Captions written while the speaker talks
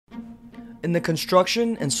In the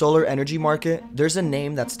construction and solar energy market, there's a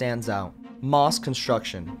name that stands out. Moss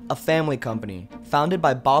Construction, a family company founded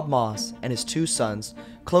by Bob Moss and his two sons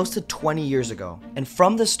close to 20 years ago. And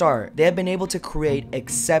from the start, they have been able to create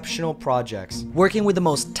exceptional projects, working with the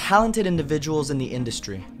most talented individuals in the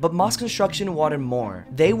industry. But Moss Construction wanted more.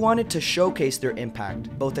 They wanted to showcase their impact,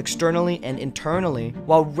 both externally and internally,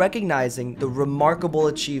 while recognizing the remarkable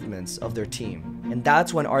achievements of their team. And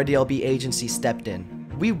that's when RDLB Agency stepped in.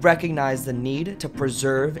 We recognize the need to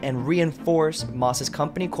preserve and reinforce Moss's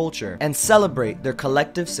company culture and celebrate their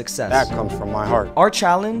collective success. That comes from my heart. Our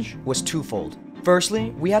challenge was twofold.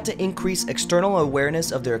 Firstly, we had to increase external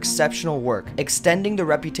awareness of their exceptional work, extending their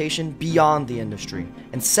reputation beyond the industry.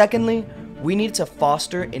 And secondly, we needed to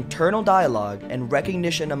foster internal dialogue and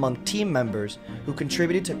recognition among team members who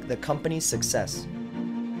contributed to the company's success.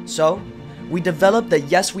 So, we developed the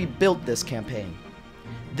Yes We Built This campaign.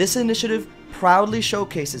 This initiative proudly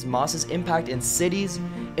showcases Moss's impact in cities,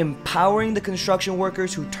 empowering the construction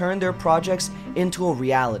workers who turn their projects into a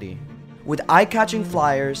reality. With eye-catching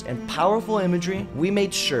flyers and powerful imagery, we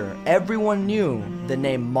made sure everyone knew the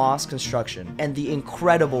name Moss Construction and the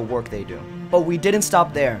incredible work they do. But we didn't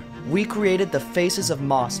stop there. We created the Faces of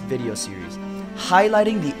Moss video series,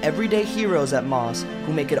 highlighting the everyday heroes at Moss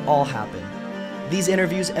who make it all happen. These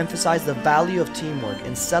interviews emphasized the value of teamwork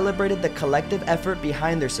and celebrated the collective effort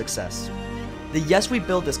behind their success. The Yes We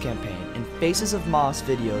Built This campaign and Faces of Moss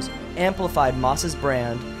videos amplified Moss's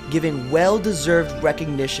brand, giving well-deserved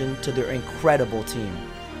recognition to their incredible team.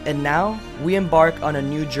 And now, we embark on a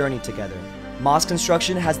new journey together. Moss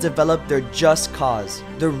Construction has developed their Just Cause,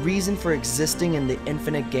 the reason for existing in the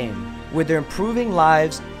infinite game, with their Improving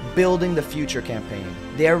Lives, Building the Future campaign.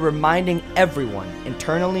 They are reminding everyone,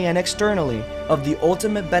 internally and externally, of the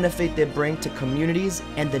ultimate benefit they bring to communities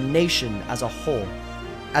and the nation as a whole.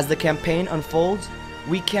 As the campaign unfolds,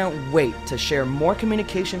 we can't wait to share more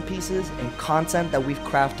communication pieces and content that we've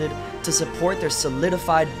crafted to support their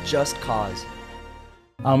solidified Just Cause.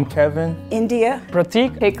 I'm Kevin. India.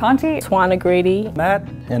 Pratik. Hey, Conti. Swana Grady. Matt.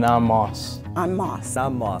 And I'm Moss. I'm Moss.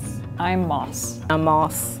 I'm Moss. I'm Moss. I'm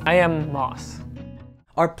Moss. I am Moss.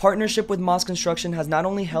 Our partnership with Moss Construction has not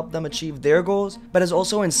only helped them achieve their goals, but has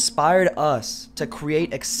also inspired us to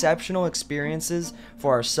create exceptional experiences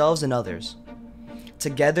for ourselves and others.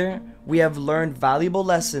 Together, we have learned valuable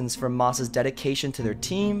lessons from Moss's dedication to their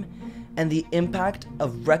team and the impact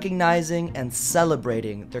of recognizing and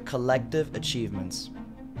celebrating their collective achievements.